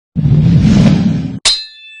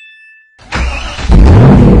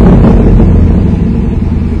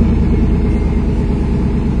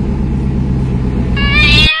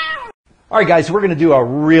right, guys, we're going to do a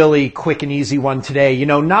really quick and easy one today. You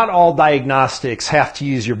know, not all diagnostics have to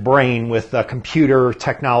use your brain with computer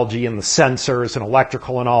technology and the sensors and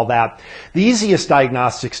electrical and all that. The easiest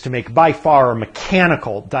diagnostics to make by far are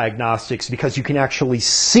mechanical diagnostics because you can actually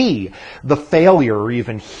see the failure or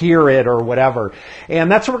even hear it or whatever.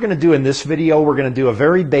 And that's what we're going to do in this video. We're going to do a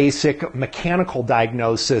very basic mechanical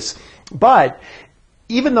diagnosis, but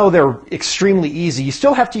even though they're extremely easy, you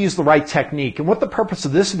still have to use the right technique. And what the purpose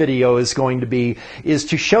of this video is going to be is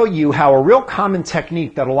to show you how a real common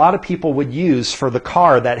technique that a lot of people would use for the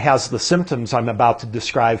car that has the symptoms I'm about to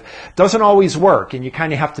describe doesn't always work, and you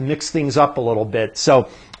kind of have to mix things up a little bit. So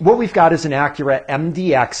what we've got is an Acura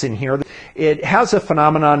MDX in here. It has a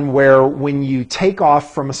phenomenon where when you take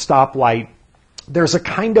off from a stoplight, there's a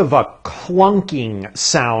kind of a clunking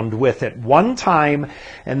sound with it. One time,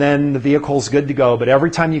 and then the vehicle's good to go. But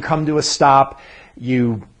every time you come to a stop,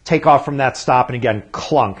 you take off from that stop, and again,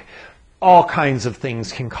 clunk. All kinds of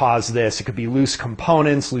things can cause this. It could be loose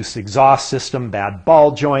components, loose exhaust system, bad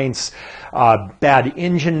ball joints, bad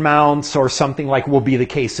engine mounts, or something like will be the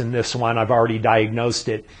case in this one. I've already diagnosed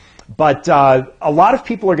it. But a lot of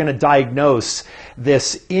people are going to diagnose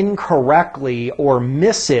this incorrectly or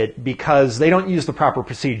miss it because they don't use the proper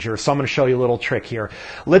procedure. So I'm going to show you a little trick here.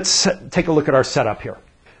 Let's take a look at our setup here.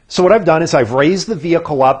 So what I've done is I've raised the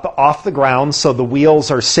vehicle up off the ground so the wheels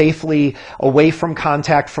are safely away from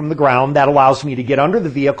contact from the ground. That allows me to get under the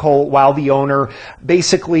vehicle while the owner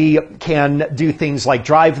basically can do things like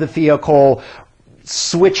drive the vehicle,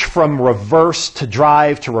 switch from reverse to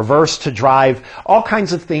reverse to drive, all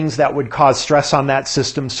kinds of things that would cause stress on that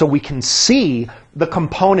system so we can see the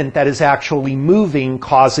component that is actually moving,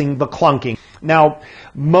 causing the clunking. Now,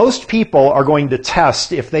 most people are going to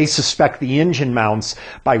test if they suspect the engine mounts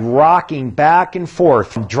by rocking back and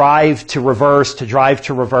forth from drive to reverse to drive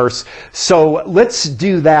to reverse. So let's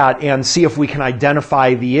do that and see if we can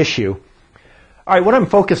identify the issue. All right, what I'm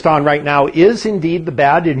focused on right now is indeed the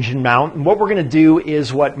bad engine mount. And what we're going to do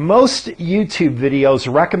is what most YouTube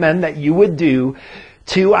videos recommend that you would do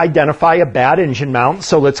to identify a bad engine mount.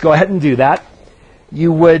 So let's go ahead and do that.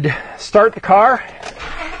 You would start the car,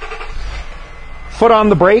 foot on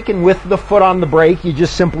the brake, and with the foot on the brake, you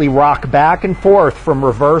just simply rock back and forth from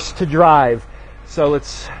reverse to drive. So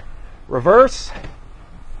let's reverse,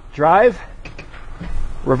 drive,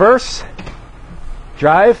 reverse,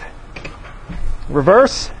 drive,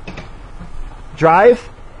 reverse, drive,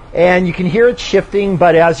 and you can hear it shifting,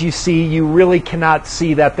 but as you see, you really cannot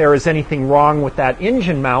see that there is anything wrong with that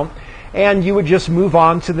engine mount, and you would just move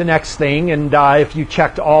on to the next thing. And if you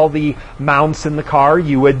checked all the mounts in the car,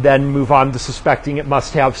 you would then move on to suspecting it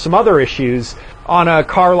must have some other issues. On a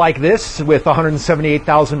car like this with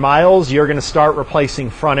 178,000 miles, you're going to start replacing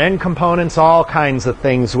front end components, all kinds of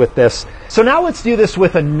things with this. So now let's do this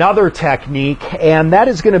with another technique, and that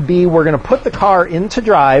is going to be we're going to put the car into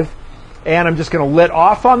drive, and I'm just going to let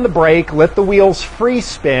off on the brake, let the wheels free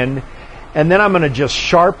spin, and then I'm going to just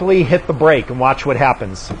sharply hit the brake and watch what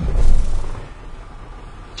happens.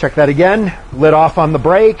 Check that again, let off on the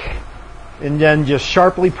brake, and then just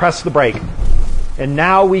sharply press the brake. And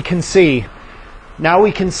now we can see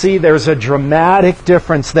there's a dramatic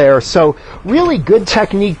difference there. So really good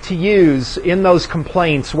technique to use in those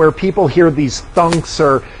complaints where people hear these thunks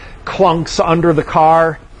or clunks under the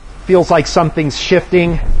car, feels like something's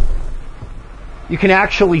shifting. You can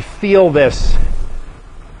actually feel this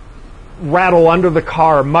rattle under the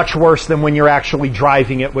car much worse than when you're actually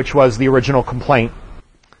driving it, which was the original complaint.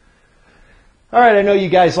 All right, I know you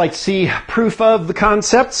guys like to see proof of the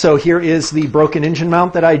concept, so here is the broken engine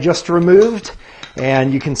mount that I just removed.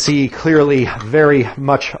 And you can see clearly very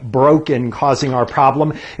much broken, causing our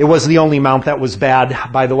problem. It was the only mount that was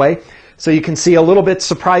bad, by the way. So you can see a little bit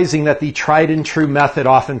surprising that the tried and true method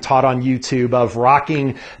often taught on YouTube of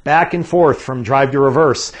rocking back and forth from drive to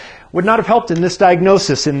reverse would not have helped in this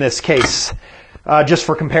diagnosis in this case. Just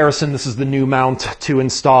for comparison, this is the new mount to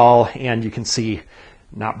install, and you can see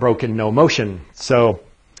not broken, no motion. So,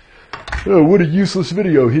 oh, what a useless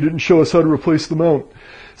video. He didn't show us how to replace the mount.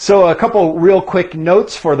 So a couple real quick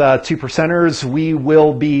notes for the 2%ers. We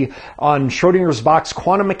will be on Schrodinger's Box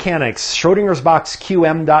Quantum Mechanics,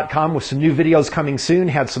 schrodingersboxqm.com, with some new videos coming soon.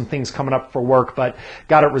 Had some things coming up for work, but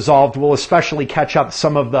got it resolved. We'll especially catch up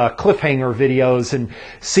some of the cliffhanger videos and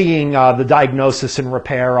seeing the diagnosis and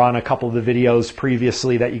repair on a couple of the videos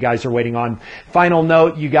previously that you guys are waiting on. Final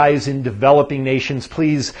note, you guys in developing nations,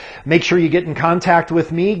 please make sure you get in contact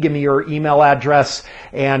with me. Give me your email address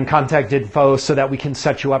and contact info so that we can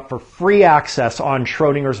set you up for free access on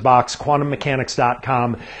Schrodinger's Box,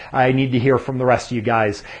 quantummechanics.com. I need to hear from the rest of you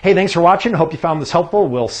guys. Hey, thanks for watching. Hope you found this helpful.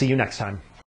 We'll see you next time.